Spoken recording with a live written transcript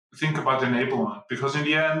think about enablement, because in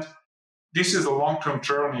the end, this is a long-term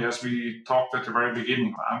journey, as we talked at the very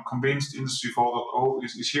beginning. I'm convinced Industry 4.0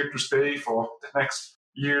 is here to stay for the next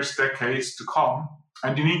years, decades to come.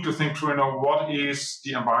 And you need to think through, what is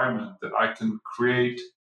the environment that I can create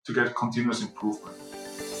to get continuous improvement.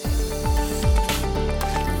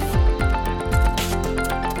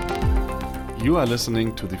 You are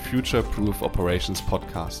listening to the Future Proof Operations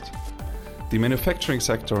podcast. The manufacturing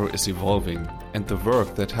sector is evolving, and the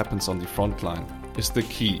work that happens on the front line is the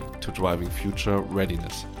key to driving future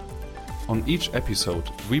readiness. On each episode,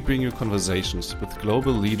 we bring you conversations with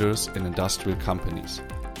global leaders in industrial companies.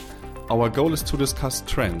 Our goal is to discuss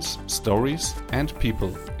trends, stories, and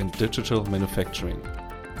people in digital manufacturing,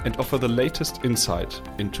 and offer the latest insight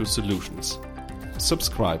into solutions.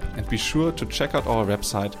 Subscribe and be sure to check out our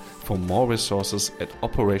website for more resources at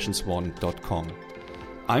operationsone.com.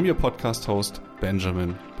 I'm your podcast host,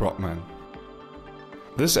 Benjamin Brockman.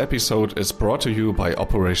 This episode is brought to you by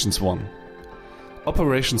Operations One.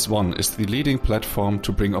 Operations One is the leading platform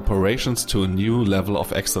to bring operations to a new level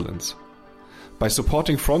of excellence. By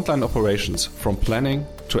supporting frontline operations from planning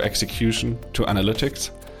to execution to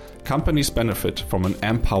analytics, companies benefit from an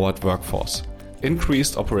empowered workforce,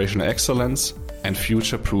 increased operational excellence, and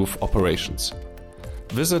future-proof operations.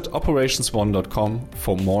 Visit operationsone.com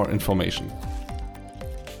for more information.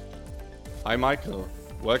 Hi, Michael.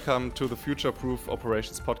 Welcome to the Future Proof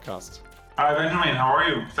Operations podcast. Hi, Benjamin. How are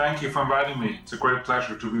you? Thank you for inviting me. It's a great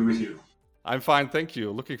pleasure to be with you. I'm fine, thank you.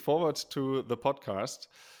 Looking forward to the podcast.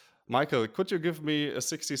 Michael, could you give me a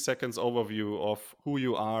 60 seconds overview of who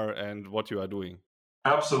you are and what you are doing?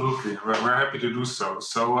 Absolutely. We're happy to do so.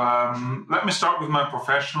 So let me start with my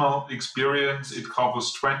professional experience. It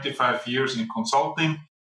covers 25 years in consulting,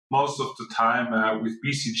 most of the time with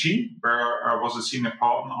BCG, where I was a senior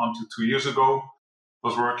partner until 2 years ago.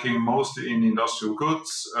 Was working mostly in industrial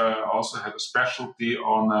goods, also had a specialty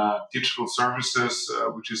on digital services,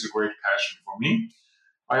 which is a great passion for me.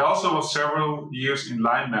 I also was several years in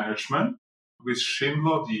line management with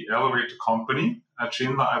Schindler, the elevator company. At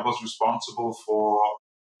Schindler, I was responsible for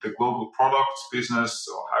the global products business,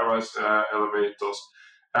 so high-rise elevators,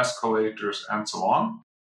 escalators, and so on.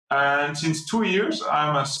 And since 2 years,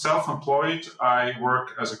 I'm self-employed. I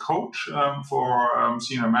work as a coach for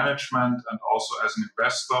senior management and also as an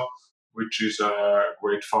investor, which is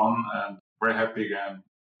great fun, and very happy again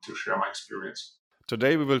to share my experience.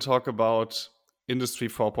 Today, we will talk about Industry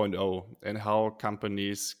 4.0 and how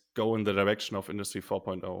companies go in the direction of Industry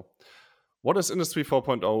 4.0. What is Industry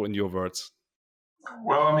 4.0 in your words?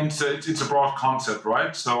 Well, I mean, it's a broad concept,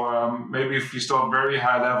 right? So maybe if we start very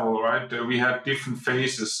high level, right, we had different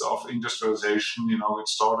phases of industrialization. It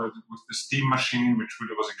started with the steam machine, which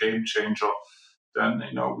really was a game changer. Then,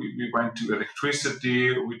 we went to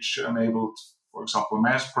electricity, which enabled, for example,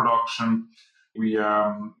 mass production. We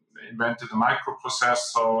invented a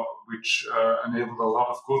microprocessor, which enabled a lot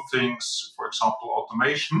of good things, for example,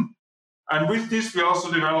 automation. And with this, we also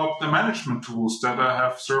developed the management tools that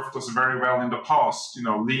have served us very well in the past,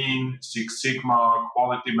 Lean, Six Sigma,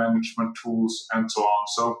 quality management tools, and so on.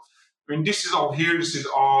 So, this is all here. This is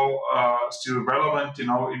all still relevant, in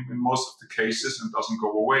most of the cases and doesn't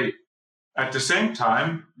go away. At the same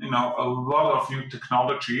time, a lot of new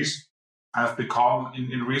technologies have become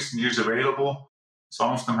in recent years available.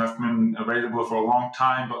 Some of them have been available for a long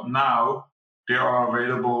time, but now they are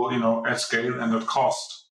available, at scale and at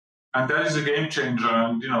cost. And that is a game changer.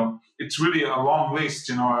 And, it's really a long list.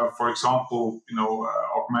 For example,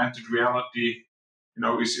 augmented reality,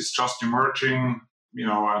 is just emerging,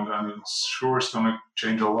 and it's sure it's going to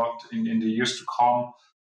change a lot in the years to come.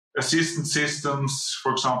 Assistant systems,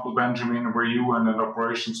 for example, Benjamin, where you and at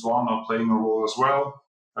Operations One are playing a role as well.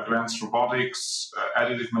 Advanced robotics,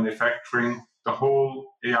 additive manufacturing, the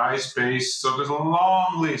whole AI space. So there's a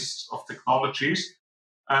long list of technologies.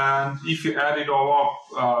 And if you add it all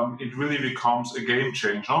up, it really becomes a game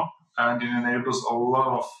changer, and it enables a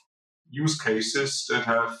lot of use cases that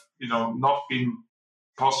have, not been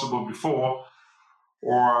possible before,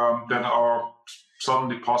 or that are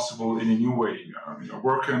suddenly possible in a new way.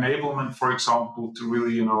 Worker enablement, for example, to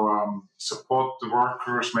really, support the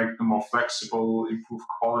workers, make them more flexible, improve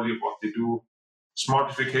quality of what they do.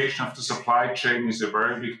 Smartification of the supply chain is a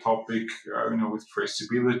very big topic, with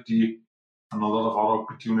traceability and a lot of other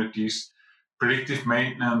opportunities, predictive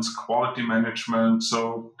maintenance, quality management.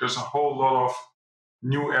 So there's a whole lot of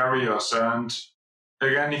new areas. And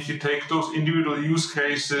again, if you take those individual use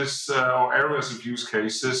cases or areas of use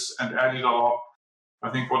cases and add it all up, I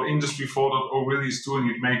think what Industry 4.0 really is doing,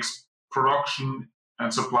 it makes production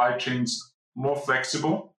and supply chains more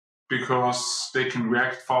flexible, because they can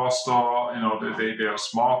react faster, they are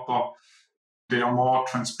smarter, they are more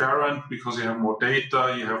transparent because you have more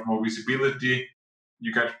data, you have more visibility,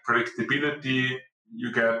 you get predictability, you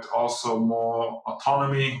get also more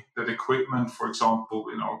autonomy. That equipment, for example,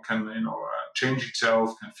 can change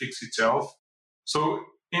itself, can fix itself. So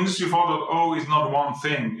Industry 4.0 is not one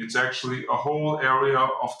thing. It's actually a whole area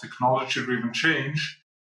of technology-driven change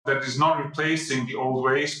that is not replacing the old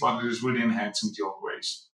ways, but it is really enhancing the old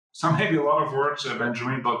ways. So maybe a lot of words,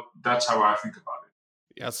 Benjamin, but that's how I think about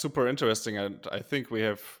it. Yeah, super interesting. And I think we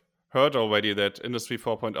have heard already that Industry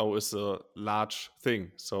 4.0 is a large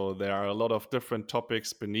thing. So there are a lot of different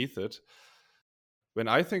topics beneath it. When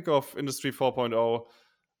I think of Industry 4.0,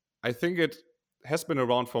 I think it has been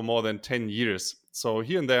around for more than 10 years. So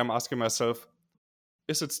here and there, I'm asking myself,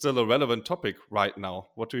 is it still a relevant topic right now?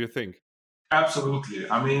 What do you think? Absolutely.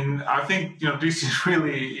 I mean, I think this is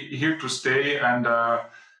really here to stay, and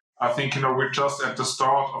I think we're just at the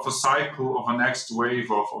start of a cycle of a next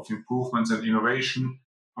wave of improvements and innovation.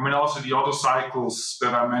 I mean, also the other cycles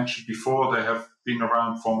that I mentioned before, they have been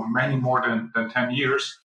around for many more than 10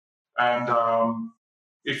 years. And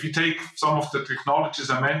if you take some of the technologies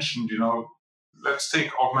I mentioned, let's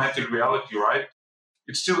take augmented reality, right?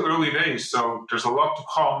 It's still early days, so there's a lot to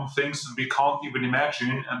come, things that we can't even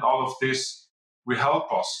imagine, and all of this will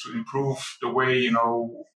help us to improve the way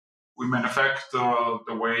we manufacture,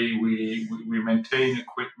 the way we maintain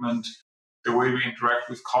equipment, the way we interact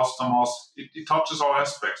with customers. It touches all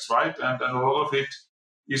aspects, right? And a lot of it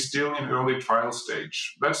is still in early trial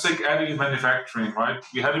stage. Let's take additive manufacturing, right?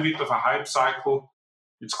 We had a bit of a hype cycle.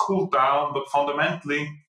 It's cooled down, but fundamentally,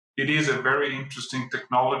 it is a very interesting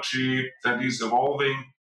technology that is evolving,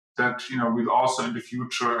 that will also in the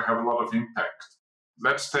future have a lot of impact.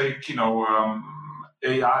 Let's take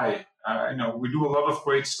AI. We do a lot of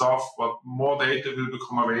great stuff, but more data will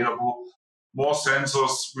become available, more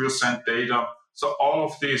sensors will send data. So all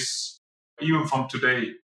of this, even from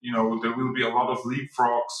today, there will be a lot of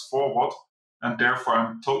leapfrogs forward, and therefore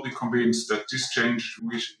I'm totally convinced that this change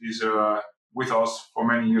is with us for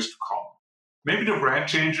many years to come. Maybe the brand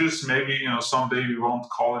changes. Maybe someday we won't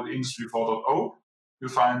call it Industry 4.0. We'll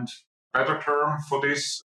find a better term for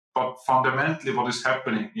this. But fundamentally, what is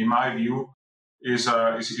happening, in my view, is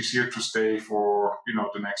here to stay for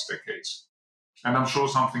the next decades. And I'm sure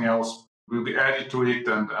something else will be added to it,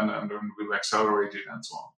 and will accelerate it, and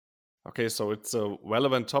so on. Okay, so it's a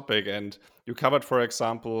relevant topic, and you covered, for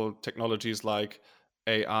example, technologies like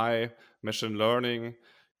AI, machine learning.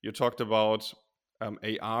 You talked about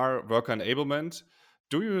AR, worker enablement.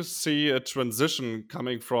 Do you see a transition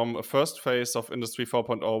coming from a first phase of Industry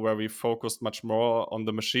 4.0 where we focused much more on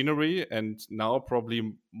the machinery and now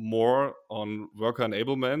probably more on worker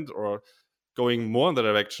enablement, or going more in the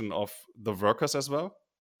direction of the workers as well?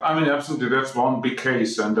 I mean, absolutely. That's one big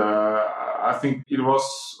case. And I think it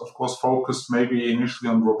was, of course, focused maybe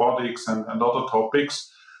initially on robotics and other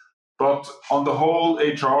topics. But on the whole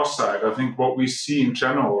HR side, I think what we see in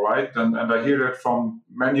general, right, and I hear that from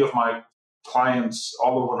many of my clients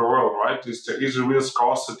all over the world, right, is there is a real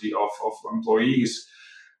scarcity of employees.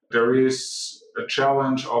 There is a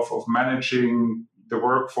challenge of managing the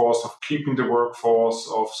workforce, of keeping the workforce,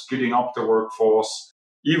 of skilling up the workforce,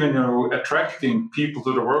 even attracting people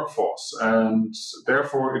to the workforce. And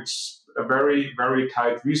therefore, it's a very, very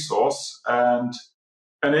tight resource, and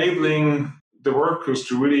enabling the workers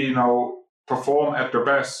to really, perform at their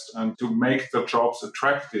best and to make their jobs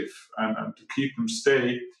attractive and to keep them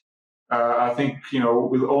stay, I think,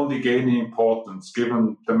 will only gain in importance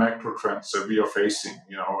given the macro trends that we are facing,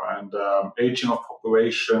 and aging of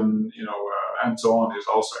population, and so on is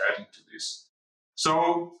also adding to this.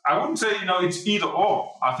 So I wouldn't say, it's either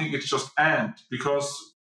or. I think it's just and,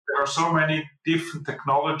 because there are so many different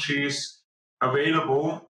technologies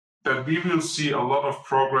available that we will see a lot of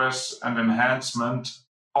progress and enhancement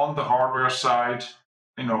on the hardware side,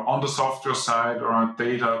 on the software side, around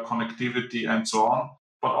data, connectivity, and so on,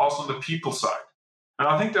 but also on the people side. And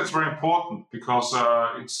I think that's very important, because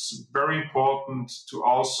it's very important to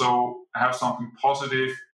also have something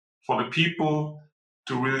positive for the people,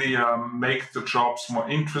 to really make the jobs more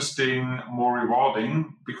interesting, more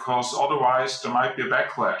rewarding, because otherwise there might be a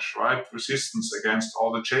backlash, right? Resistance against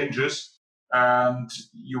all the changes. And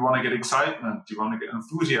you want to get excitement, you want to get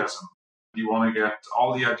enthusiasm, you want to get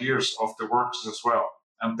all the ideas of the workers as well.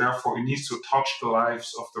 And therefore, it needs to touch the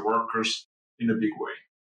lives of the workers in a big way.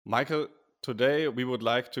 Michael, today we would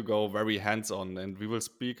like to go very hands-on, and we will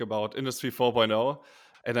speak about Industry 4.0.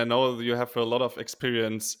 And I know you have a lot of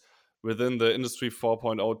experience within the Industry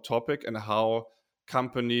 4.0 topic and how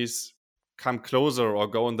companies come closer or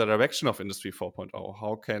go in the direction of Industry 4.0?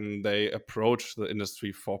 How can they approach the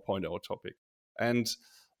Industry 4.0 topic? And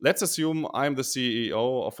let's assume I'm the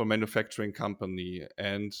CEO of a manufacturing company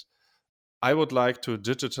and I would like to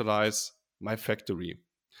digitalize my factory.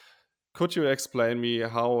 Could you explain me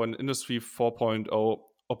how an Industry 4.0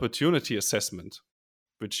 opportunity assessment,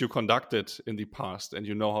 which you conducted in the past and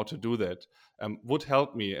you know how to do that, would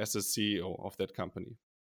help me as a CEO of that company?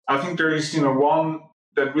 I think there is, one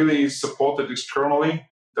that really is supported externally.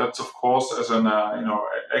 That's of course as an,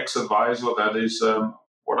 ex-advisor, that is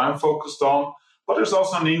what I'm focused on. But there's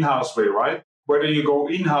also an in-house way, right? Whether you go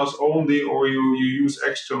in-house only or you use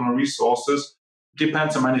external resources,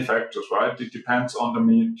 depends on manufacturers, right? It depends on the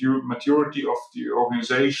maturity of the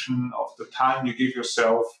organization, of the time you give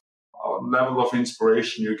yourself, level of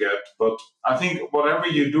inspiration you get. But I think whatever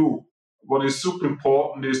you do, what is super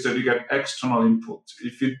important is that you get external input.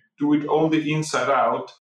 If you do it only inside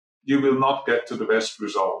out, you will not get to the best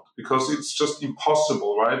result, because it's just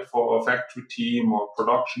impossible, right, for a factory team or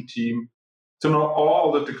production team to know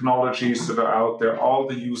all the technologies that are out there, all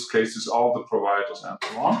the use cases, all the providers, and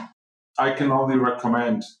so on. I can only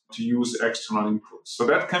recommend to use external inputs. So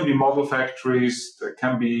that can be model factories, that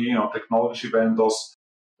can be technology vendors.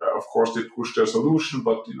 Of course, they push their solution,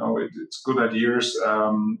 but it's good ideas.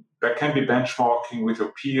 There can be benchmarking with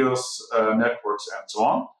your peers, networks, and so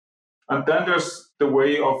on. And then there's the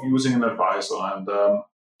way of using an advisor. And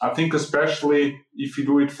I think especially if you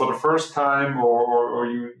do it for the first time or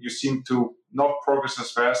you seem to not progress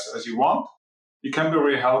as fast as you want, it can be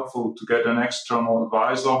very helpful to get an external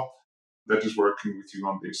advisor that is working with you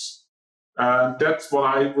on this. And that's what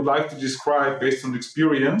I would like to describe based on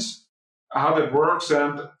experience, how that works.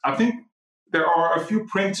 And I think there are a few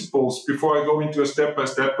principles before I go into a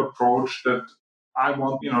step-by-step approach that I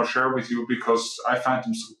want share with you, because I find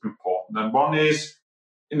them super important. And one is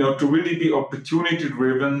to really be opportunity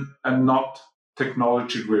driven and not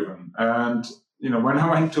technology driven. And when I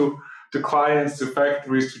went to clients, to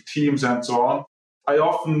factories, to teams, and so on, I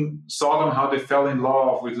often saw them how they fell in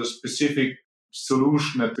love with a specific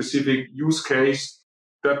solution, a specific use case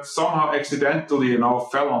that somehow accidentally,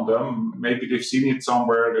 fell on them. Maybe they've seen it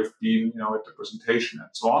somewhere, they've been, at the presentation and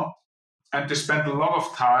so on. And they spent a lot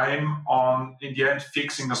of time on, in the end,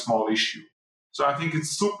 fixing a small issue. So I think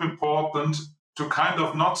it's super important to kind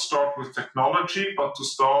of not start with technology, but to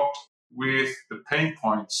start with the pain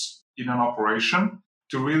points in an operation,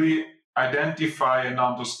 to really identify and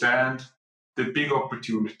understand the big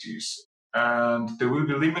opportunities. And there will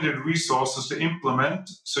be limited resources to implement,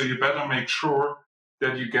 so you better make sure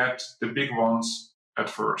that you get the big ones at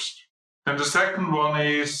first. Then the second one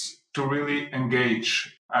is to really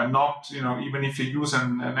engage, and not, even if you use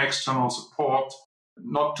an external support,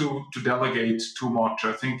 not to delegate too much.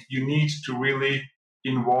 I think you need to really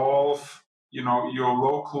involve, your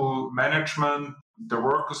local management, the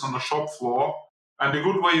workers on the shop floor. And a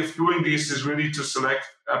good way of doing this is really to select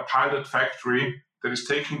a pilot factory that is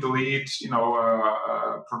taking the lead,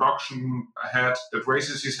 a production head that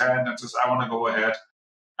raises his hand and says, I want to go ahead.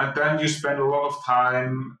 And then you spend a lot of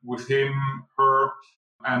time with him, her,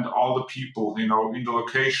 and all the people, in the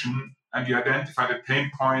location, and you identify the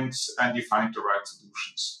pain points and you find the right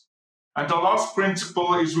solutions. And the last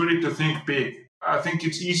principle is really to think big. I think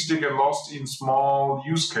it's easy to get lost in small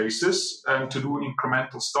use cases and to do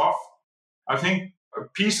incremental stuff. I think a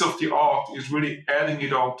piece of the art is really adding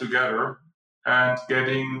it all together and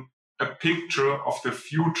getting a picture of the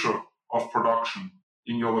future of production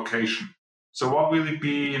in your location. So what will it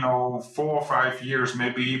be, 4 or 5 years,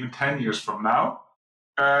 maybe even 10 years from now?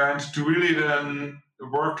 And to really then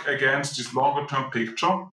work against this longer term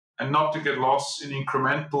picture and not to get lost in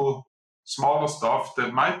incremental, smaller stuff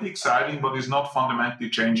that might be exciting, but is not fundamentally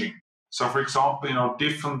changing. So for example,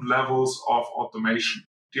 different levels of automation,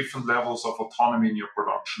 different levels of autonomy in your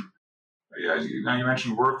production. You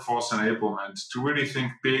mentioned workforce enablement, to really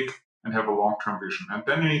think big and have a long-term vision. And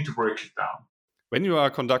then you need to break it down. When you are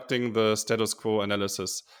conducting the status quo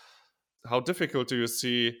analysis, how difficult do you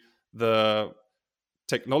see the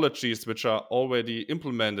technologies which are already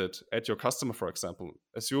implemented at your customer, for example?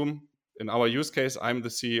 Assume in our use case, I'm the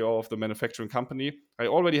CEO of the manufacturing company. I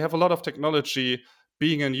already have a lot of technology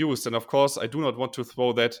being in use. And of course, I do not want to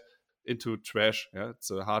throw that into trash. Yeah,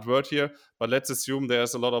 it's a hard word here, but let's assume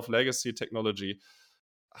there's a lot of legacy technology.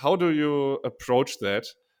 How do you approach that?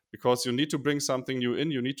 Because you need to bring something new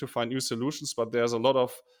in, you need to find new solutions, but there's a lot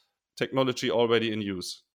of technology already in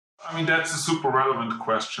use. I mean, that's a super relevant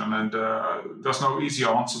question, and there's no easy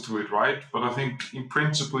answer to it, right? But I think in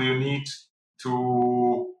principle, you need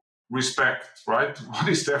to respect, right, what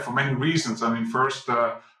is there for many reasons. I mean, first,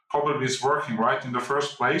 probably it's working, right, in the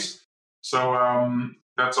first place. So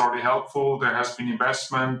that's already helpful. There has been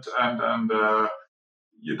investment, and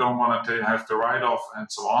you don't want to have the write-off and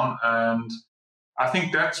so on. And I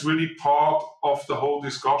think that's really part of the whole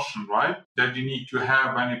discussion, right? That you need to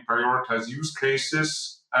have when you prioritize use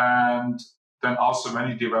cases and then also when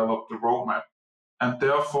you develop the roadmap. And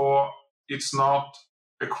therefore, it's not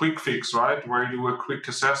a quick fix, right? Where you do a quick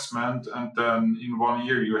assessment and then in 1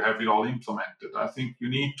 year you have it all implemented. I think you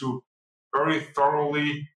need to very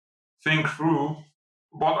thoroughly think through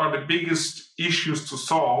what are the biggest issues to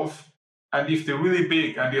solve. And if they're really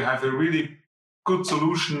big and you have a really good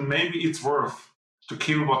solution, maybe it's worth to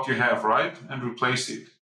kill what you have, right? And replace it.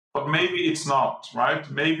 But maybe it's not, right?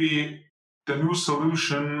 Maybe the new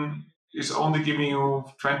solution is only giving you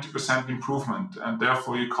 20% improvement, and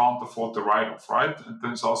therefore you can't afford the write-off, right? And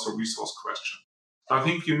then it's also a resource question. So I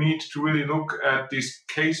think you need to really look at this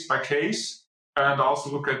case by case and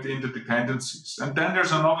also look at the interdependencies. And then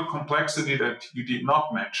there's another complexity that you did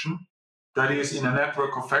not mention, that is in a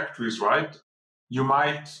network of factories, right? You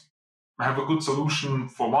might have a good solution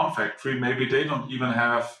for one factory, maybe they don't even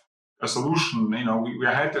have a solution. You know, we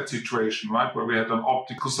had that situation, right, where we had an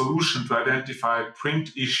optical solution to identify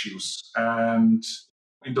print issues. And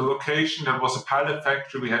in the location that was a pilot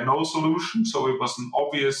factory, we had no solution. So it was an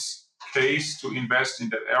obvious case to invest in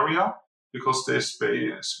that area because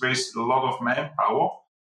they wasted a lot of manpower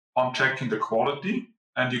on checking the quality.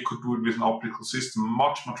 And you could do it with an optical system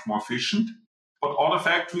much, much more efficient. But other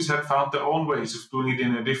factories had found their own ways of doing it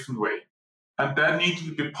in a different way. And that needed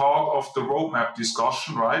to be part of the roadmap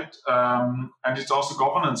discussion, right? And it's also a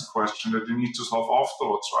governance question that you need to solve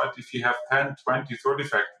afterwards, right? If you have 10, 20, 30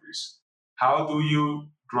 factories, how do you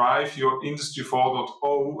drive your Industry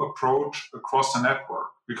 4.0 approach across the network?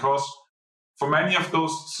 Because for many of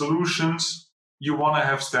those solutions, you want to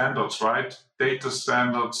have standards, right? Data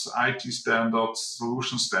standards, IT standards,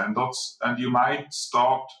 solution standards, and you might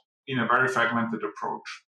start in a very fragmented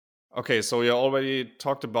approach. Okay, so you already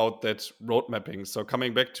talked about that road mapping. So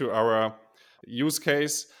coming back to our use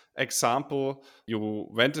case example, you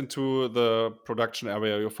went into the production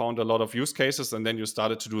area, you found a lot of use cases, and then you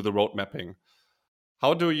started to do the road mapping.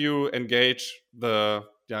 How do you engage the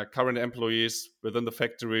current employees within the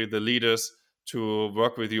factory, the leaders, to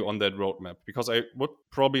work with you on that roadmap? Because I would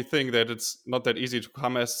probably think that it's not that easy to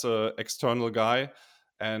come as an external guy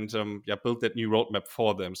and build that new roadmap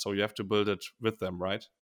for them. So you have to build it with them, right?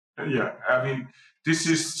 Yeah, I mean, this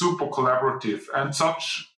is super collaborative, and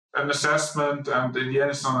such an assessment, and in the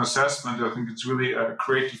end, it's not an assessment. I think it's really a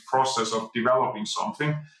creative process of developing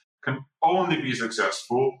something, can only be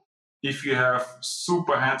successful if you have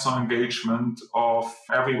super hands-on engagement of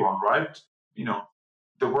everyone, right? You know,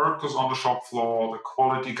 the workers on the shop floor, the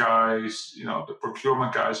quality guys, you know, the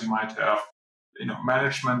procurement guys you might have, you know,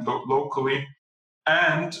 management locally,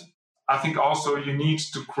 and I think also you need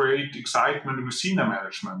to create excitement with senior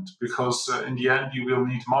management because in the end you will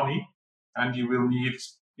need money and you will need,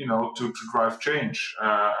 you know, to drive change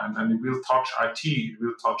and it will touch IT, it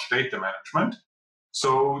will touch data management.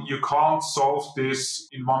 So you can't solve this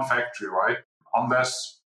in one factory, right?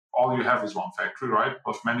 Unless all you have is one factory, right?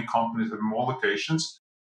 But many companies have more locations.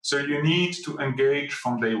 So you need to engage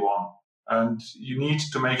from day one and you need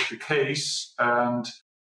to make the case and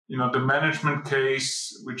you know, the management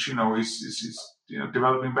case, which, you know, is you know,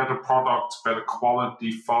 developing better products, better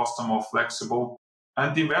quality, faster, more flexible,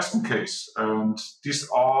 and the investment case. And this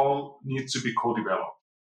all needs to be co-developed.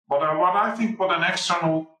 But what I think what an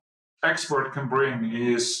external expert can bring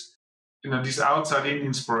is, you know, this outside-in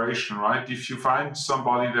inspiration, right? If you find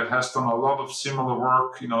somebody that has done a lot of similar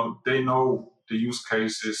work, you know, they know the use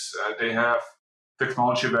cases, they have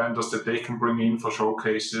technology vendors that they can bring in for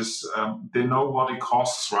showcases. They know what it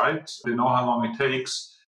costs, right? They know how long it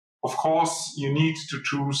takes. Of course, you need to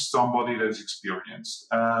choose somebody that is experienced.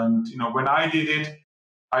 And, you know, when I did it,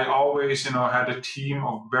 I always, you know, had a team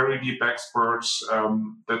of very deep experts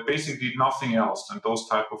that basically did nothing else than those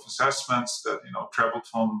type of assessments that, you know, traveled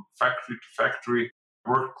from factory to factory,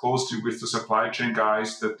 worked closely with the supply chain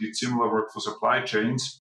guys that did similar work for supply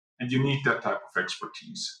chains. And you need that type of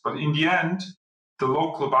expertise. But in the end, the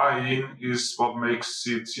local buy-in is what makes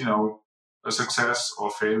it, you know, a success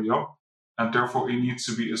or failure, and therefore it needs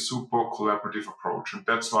to be a super collaborative approach. And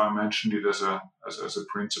that's why I mentioned it as a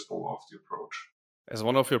principle of the approach. As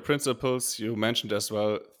one of your principles, you mentioned as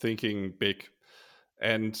well thinking big.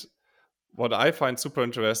 And what I find super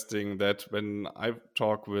interesting that when I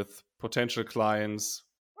talk with potential clients,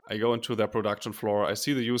 I go into their production floor, I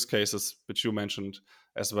see the use cases which you mentioned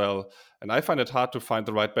as well, and I find it hard to find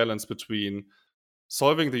the right balance between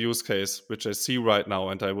solving the use case, which I see right now,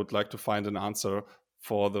 and I would like to find an answer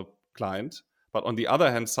for the client, But on the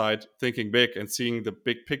other hand side, thinking big and seeing the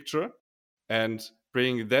big picture and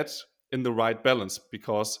bringing that in the right balance,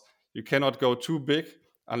 because you cannot go too big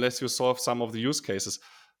unless you solve some of the use cases.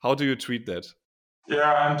 How do you treat that?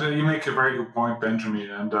 Yeah, and you make a very good point, Benjamin.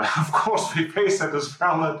 And of course, we face that as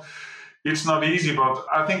well. And it's not easy, but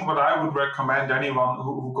I think what I would recommend anyone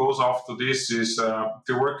who goes after this is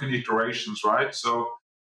to work in iterations, right? So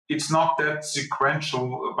it's not that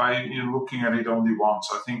sequential by looking at it only once.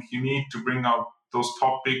 I think you need to bring out those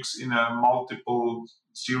topics in a multiple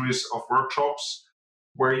series of workshops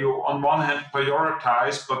where you, on one hand,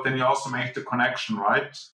 prioritize, but then you also make the connection,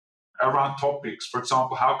 right? Around topics. For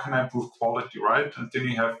example, how can I improve quality, right? And then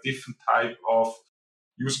you have different type of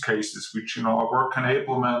use cases, which, are work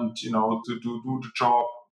enablement, to do the job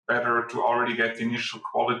better, to already get the initial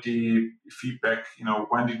quality feedback,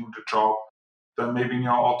 when you do the job. Then maybe in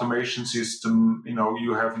your automation system,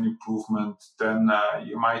 you have an improvement. Then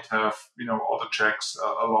you might have, other checks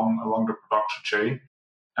along the production chain.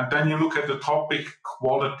 And then you look at the topic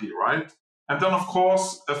quality, right? And then, of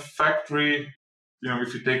course, a factory,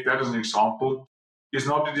 if you take that as an example, is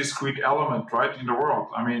not a discrete element, right, in the world.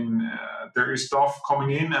 I mean, there is stuff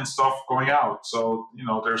coming in and stuff going out. So,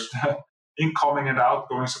 there's the incoming and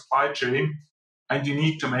outgoing supply chain, and you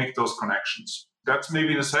need to make those connections. That's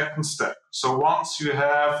maybe the second step. So once you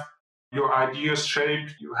have your ideas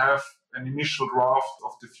shaped, you have an initial draft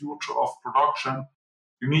of the future of production,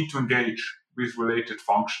 you need to engage with related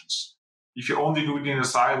functions. If you only do it in a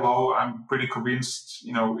silo, I'm pretty convinced,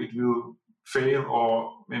 it will fail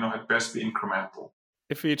or, at best be incremental.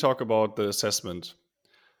 If we talk about the assessment,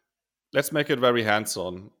 let's make it very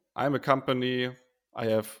hands-on. I'm a company, I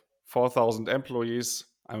have 4,000 employees,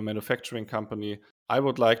 I'm a manufacturing company. I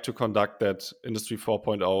would like to conduct that Industry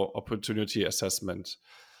 4.0 opportunity assessment.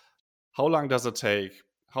 How long does it take?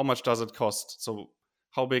 How much does it cost? So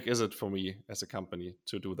how big is it for me as a company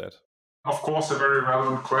to do that? Of course, a very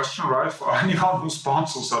relevant question, right, for anyone who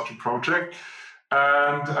sponsors such a project.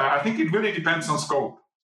 And I think it really depends on scope.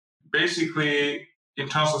 Basically, in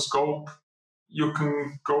terms of scope, you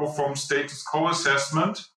can go from status quo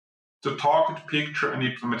assessment to target picture and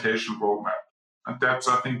implementation roadmap. And that's,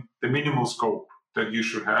 I think, the minimal scope that you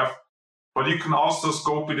should have. But you can also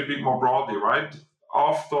scope it a bit more broadly, right?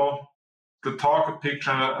 After the target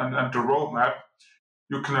picture and the roadmap,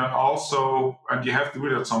 you can also, and you have to do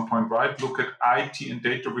it at some point, right? Look at IT and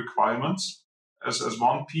data requirements as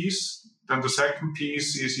one piece. Then the second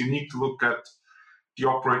piece is you need to look at the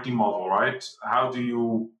operating model, right? How do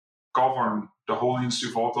you govern the whole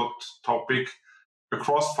Industry 4.0 topic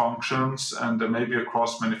across functions and maybe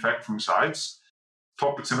across manufacturing sites?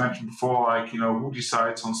 Topics I mentioned before, like, who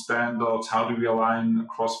decides on standards? How do we align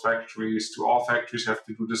across factories? Do all factories have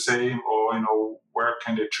to do the same? Or, where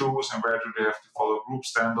can they choose and where do they have to follow group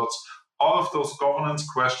standards? All of those governance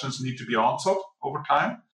questions need to be answered over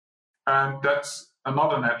time. And that's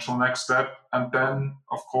another natural next step. And then,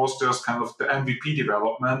 of course, there's kind of the MVP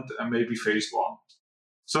development and maybe phase one.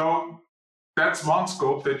 So that's one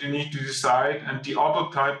scope that you need to decide. And the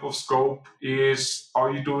other type of scope is,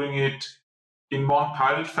 are you doing it in one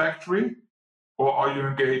pilot factory, or are you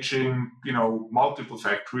engaging, multiple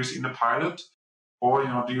factories in a pilot, or,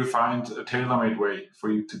 do you find a tailor-made way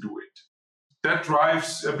for you to do it? That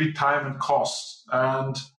drives a bit time and cost.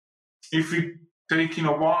 And if we take,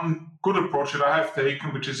 one good approach that I have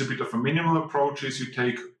taken, which is a bit of a minimal approach, is you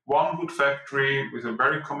take one good factory with a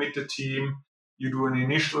very committed team, you do an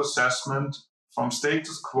initial assessment from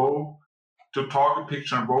status quo to target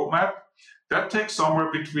picture and roadmap. That takes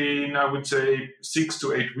somewhere between, I would say, 6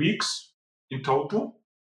 to 8 weeks in total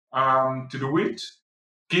to do it.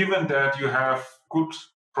 Given that you have good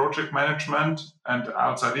project management and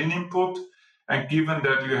outside-in input, and given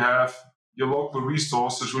that you have your local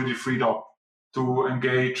resources really freed up to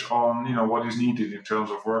engage on, what is needed in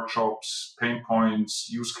terms of workshops, pain points,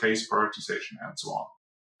 use case prioritization, and so on.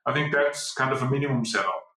 I think that's kind of a minimum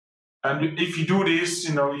setup. And if you do this,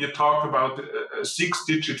 you talk about a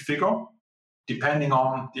 6-digit figure. Depending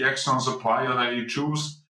on the external supplier that you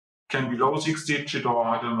choose, can be low 6-digit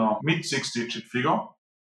or, mid 6-digit figure.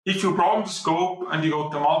 If you broaden the scope and you go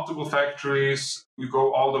to multiple factories, you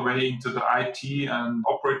go all the way into the IT and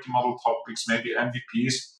operating model topics, maybe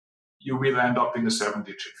MVPs, you will end up in the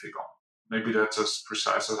 7-digit figure. Maybe that's as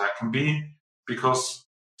precise as I can be, because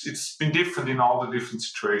it's been different in all the different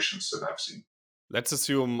situations that I've seen. Let's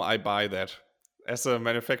assume I buy that. As a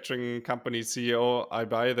manufacturing company CEO, I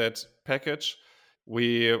buy that package.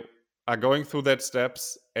 We are going through that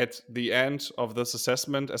steps. At the end of this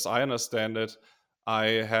assessment, as I understand it, I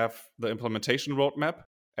have the implementation roadmap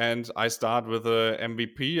and I start with the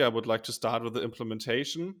MVP. I would like to start with the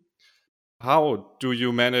implementation. how do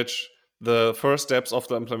you manage the first steps of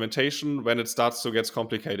the implementation when it starts to get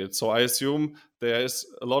complicated? So I assume there is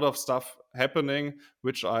a lot of stuff happening,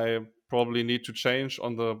 which I probably need to change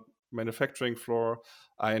on the manufacturing floor.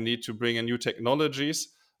 I need to bring in new technologies.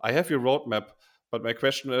 I have your roadmap, but my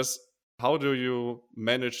question is, how do you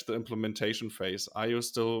manage the implementation phase? Are you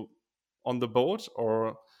still on the boat,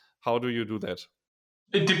 or how do you do that?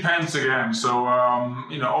 It depends again. So,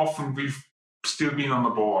 often we've still been on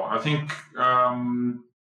the board. I think,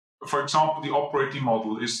 for example, the operating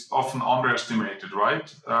model is often underestimated,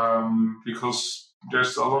 right? Because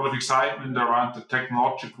there's a lot of excitement around the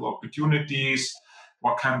technological opportunities,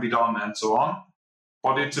 what can be done, and so on.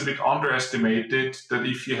 But it's a bit underestimated that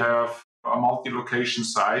if you have a multi-location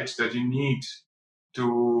site, that you need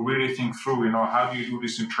to really think through, how do you do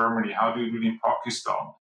this in Germany? How do you do it in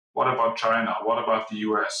Pakistan? What about China? What about the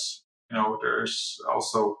US? There's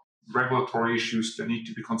also regulatory issues that need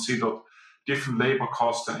to be considered, different labor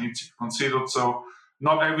costs that need to be considered. So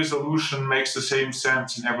not every solution makes the same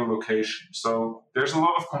sense in every location. So there's a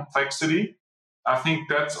lot of complexity. I think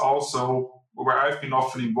that's also where I've been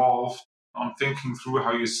often involved on thinking through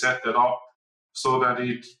how you set that up so that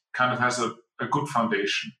it kind of has a good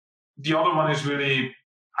foundation. The other one is really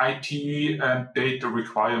IT and data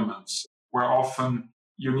requirements, where often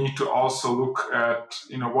you need to also look at,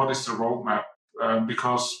 what is the roadmap?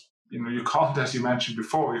 Because, you can't, as you mentioned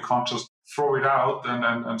before, you can't just throw it out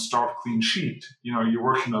and start clean sheet. You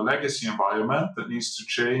work in a legacy environment that needs to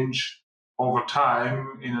change over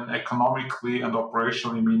time in an economically and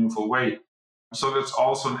operationally meaningful way. So that's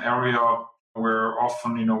also an area where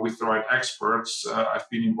often, with the right experts, I've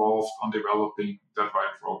been involved on developing that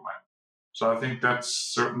right roadmap. So I think that's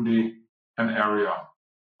certainly an area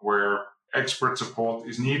where expert support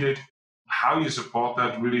is needed. How you support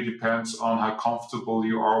that really depends on how comfortable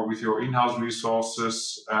you are with your in-house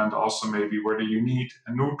resources, and also maybe whether you need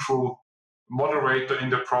a neutral moderator in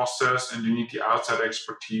the process and you need the outside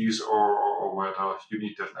expertise, or whether you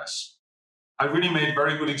need that less. I really made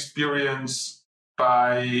very good experience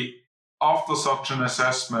by, after such an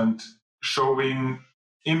assessment, showing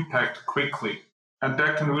impact quickly. And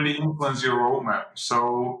that can really influence your roadmap.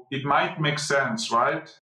 So it might make sense, right,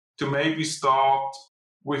 to maybe start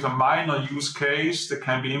with a minor use case that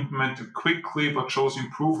can be implemented quickly but shows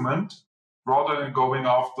improvement, rather than going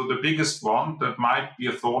after the biggest one that might be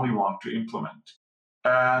a thorny one to implement.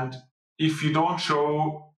 And if you don't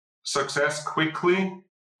show success quickly,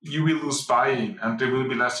 you will lose buy-in and there will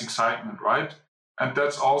be less excitement, right? And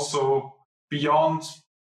that's also beyond,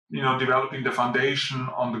 developing the foundation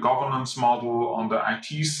on the governance model on the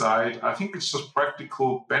IT side. I think it's just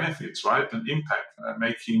practical benefits, right? And impact,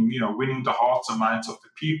 making, winning the hearts and minds of the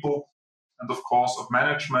people, and of course of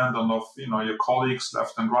management and of, your colleagues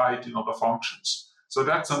left and right in other functions. So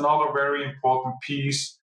that's another very important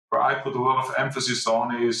piece where I put a lot of emphasis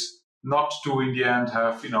on, is not to in the end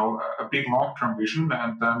have, a big long-term vision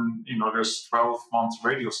and then, there's 12 months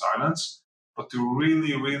radio silence, but to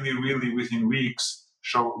really, really, really within weeks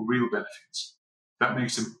show real benefits. That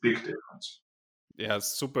makes a big difference. Yeah,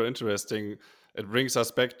 it's super interesting. It brings us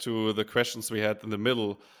back to the questions we had in the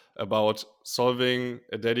middle about solving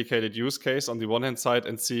a dedicated use case on the one hand side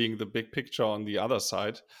and seeing the big picture on the other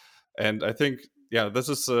side. And I think, this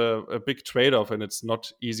is a big trade-off, and it's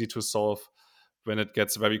not easy to solve when it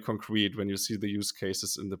gets very concrete, when you see the use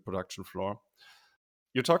cases in the production floor.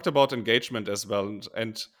 You talked about engagement as well.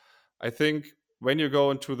 And I think when you go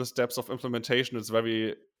into the steps of implementation, it's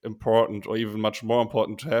very important, or even much more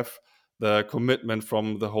important, to have the commitment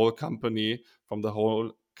from the whole company, from the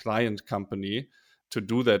whole client company, to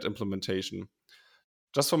do that implementation.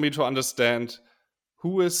 Just for me to understand,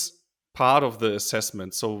 who is part of the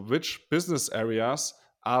assessment? So which business areas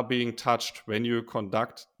are being touched when you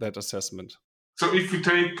conduct that assessment? So if you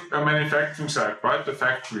take a manufacturing site, right, the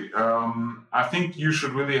factory, I think you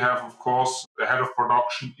should really have, of course, the head of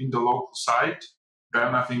production in the local site.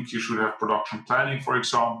 Then I think you should have production planning, for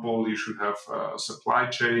example. You should have supply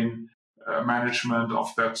chain management of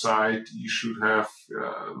that site. You should have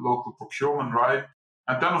local procurement, right?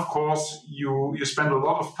 And then, of course, you spend a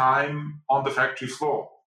lot of time on the factory floor.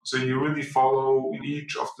 So you really follow in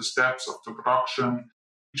each of the steps of the production,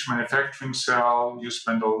 each manufacturing cell. You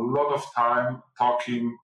spend a lot of time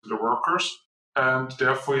talking to the workers. And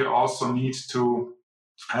therefore, you also need to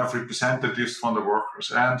have representatives from the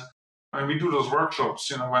workers. And when we do those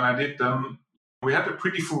workshops, when I did them, we had a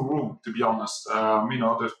pretty full room, to be honest.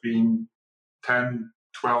 There's been 10,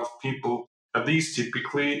 12 people, at least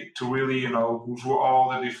typically, to really, go through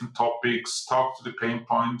all the different topics, talk to the pain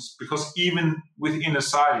points, because even within a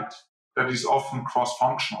site that is often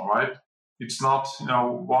cross-functional, right? It's not,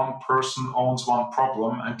 one person owns one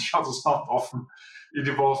problem and the other's not. Often it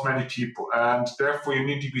involves many people. And therefore, you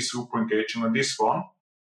need to be super engaging on this one.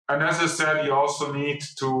 And as I said, you also need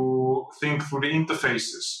to think through the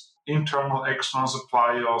interfaces, internal, external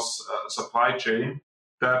suppliers, supply chain,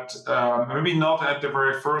 that maybe not at the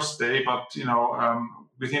very first day, but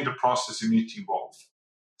within the process you need to involve.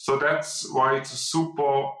 So that's why it's a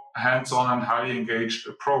super hands-on and highly engaged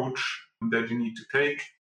approach that you need to take.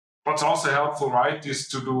 What's also helpful, right, is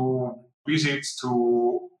to do visits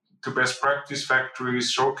to best practice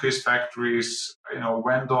factories, showcase factories,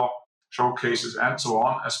 vendor showcases, and so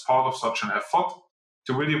on, as part of such an effort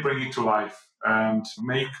to really bring it to life and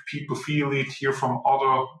make people feel it, hear from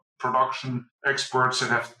other production experts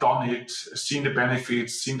that have done it, seen the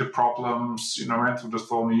benefits, seen the problems, went through the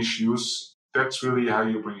thorny issues. That's really how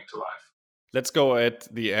you bring it to life. Let's go at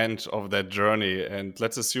the end of that journey, and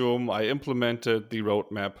let's assume I implemented the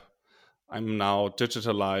roadmap. I'm now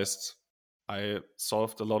digitalized. I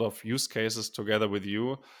solved a lot of use cases together with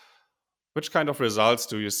you. Which kind of results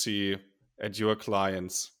do you see at your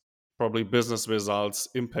clients? Probably business results,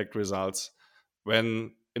 impact results,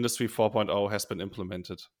 when Industry 4.0 has been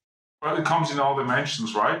implemented. Well, it comes in all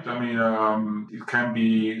dimensions, right? I mean, it can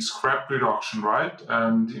be scrap reduction, right?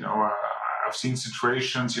 And, I've seen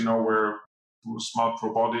situations, where smart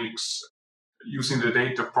robotics, using the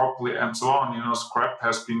data properly and so on, scrap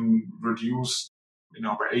has been reduced, by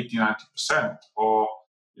 80-90%. Or,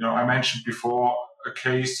 I mentioned before a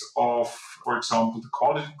case of, for example, the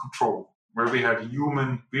quality control, where we had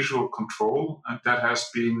human visual control, and that has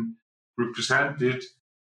been represented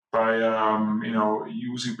by,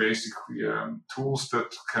 using basically tools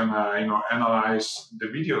that can, analyze the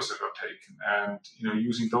videos that are taken. And,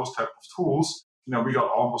 using those type of tools, we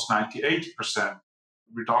got almost 98%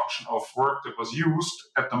 reduction of work that was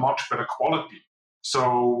used at a much better quality.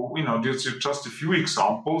 So, these are just a few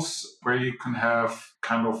examples where you can have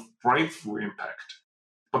kind of breakthrough impact.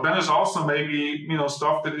 But then there's also maybe,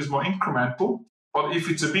 stuff that is more incremental. But if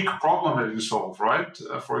it's a big problem that you solve, right?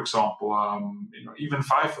 For example, even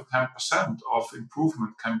 5 or 10% of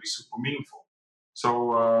improvement can be super meaningful.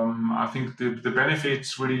 So I think the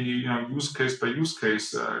benefits really, use case by use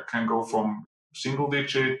case can go from single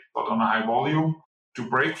digit, but on a high volume, to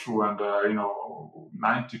breakthrough and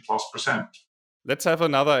 90+%. Let's have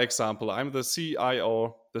another example. I'm the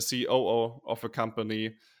CIO, the COO of a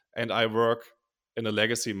company, and I work in a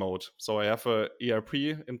legacy mode. So I have a ERP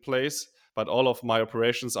in place, but all of my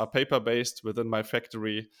operations are paper-based within my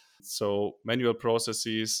factory. So manual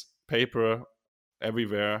processes, paper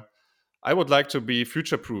everywhere. I would like to be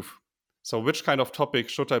future-proof. So which kind of topic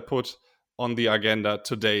should I put on the agenda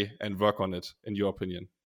today and work on it, in your opinion?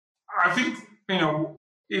 I think,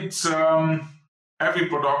 it's every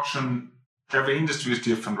production, every industry is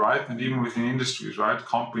different, right? And even within industries, right,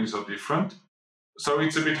 companies are different. So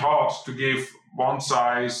it's a bit hard to give one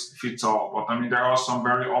size fits all. But I mean, there are some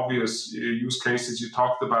very obvious use cases you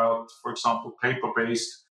talked about, for example,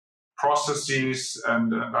 paper-based processes.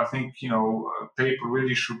 And I think, paper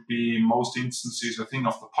really should be, in most instances, a thing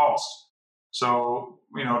of the past. So,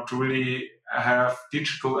 to really have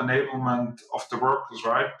digital enablement of the workers,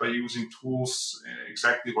 right, by using tools,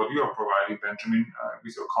 exactly what you are providing, Benjamin,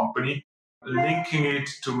 with your company, linking it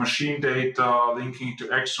to machine data, linking it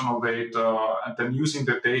to external data, and then using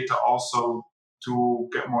the data also to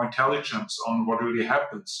get more intelligence on what really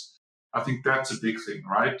happens. I think that's a big thing,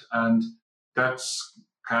 right? And that's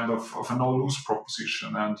kind of a no-lose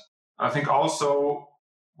proposition. And I think also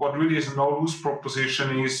what really is a no-lose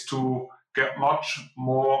proposition is to get much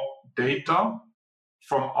more data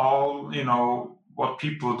from all, what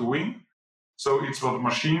people are doing. So it's what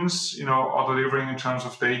machines, are delivering in terms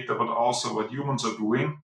of data, but also what humans are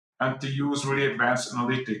doing, and to use really advanced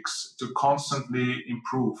analytics to constantly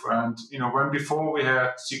improve. And, when before we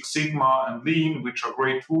had Six Sigma and Lean, which are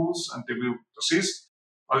great tools and they will persist,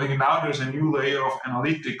 I think now there's a new layer of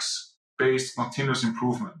analytics-based continuous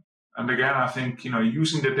improvement. And again, I think,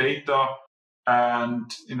 using the data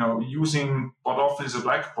and, using what often is a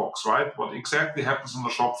black box, right? What exactly happens on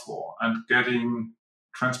the shop floor, and getting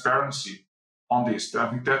transparency on this. I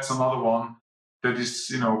think that's another one that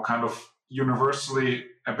is, kind of universally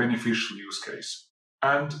a beneficial use case.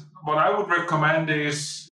 And what I would recommend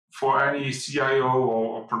is for any CIO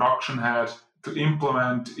or production head to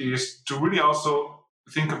implement is to really also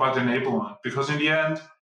think about enablement, because in the end,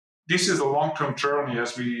 this is a long-term journey,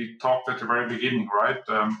 as we talked at the very beginning, right?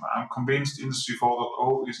 I'm convinced Industry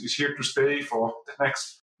 4.0 is here to stay for the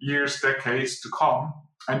next years, decades to come.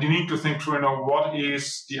 And you need to think through, what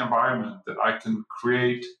is the environment that I can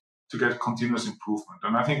create to get continuous improvement?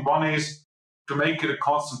 And I think one is to make it a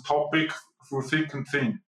constant topic through thick and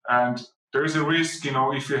thin. And there is a risk,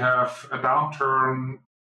 if you have a downturn,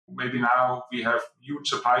 maybe now we have huge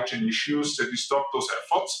supply chain issues, that you stop those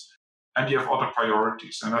efforts and you have other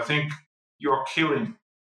priorities. And I think you are killing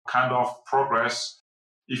kind of progress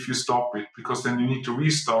if you stop it, because then you need to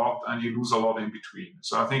restart and you lose a lot in between.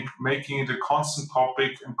 So I think making it a constant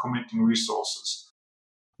topic and committing resources.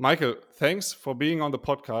 Michael, thanks for being on the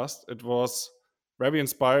podcast. It was very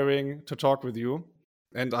inspiring to talk with you.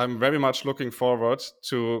 And I'm very much looking forward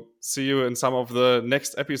to see you in some of the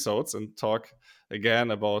next episodes and talk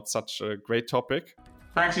again about such a great topic.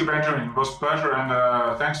 Thanks you, Benjamin. It was a pleasure,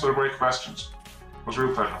 and thanks for the great questions. It was a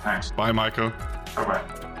real pleasure. Thanks. Bye, Michael. Bye-bye.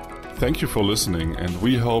 Thank you for listening, and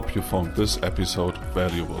we hope you found this episode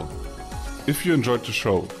valuable. If you enjoyed the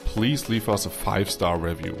show, please leave us a 5-star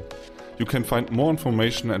review. You can find more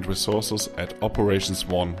information and resources at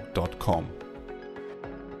operationsone.com.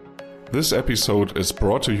 This episode is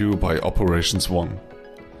brought to you by Operations One.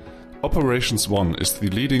 Operations One is the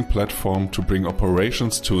leading platform to bring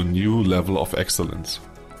operations to a new level of excellence.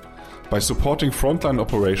 By supporting frontline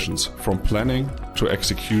operations from planning to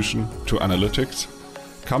execution to analytics,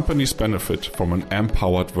 companies benefit from an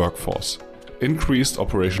empowered workforce, increased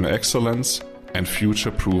operational excellence, and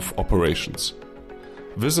future-proof operations.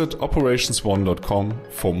 Visit operationsone.com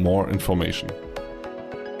for more information.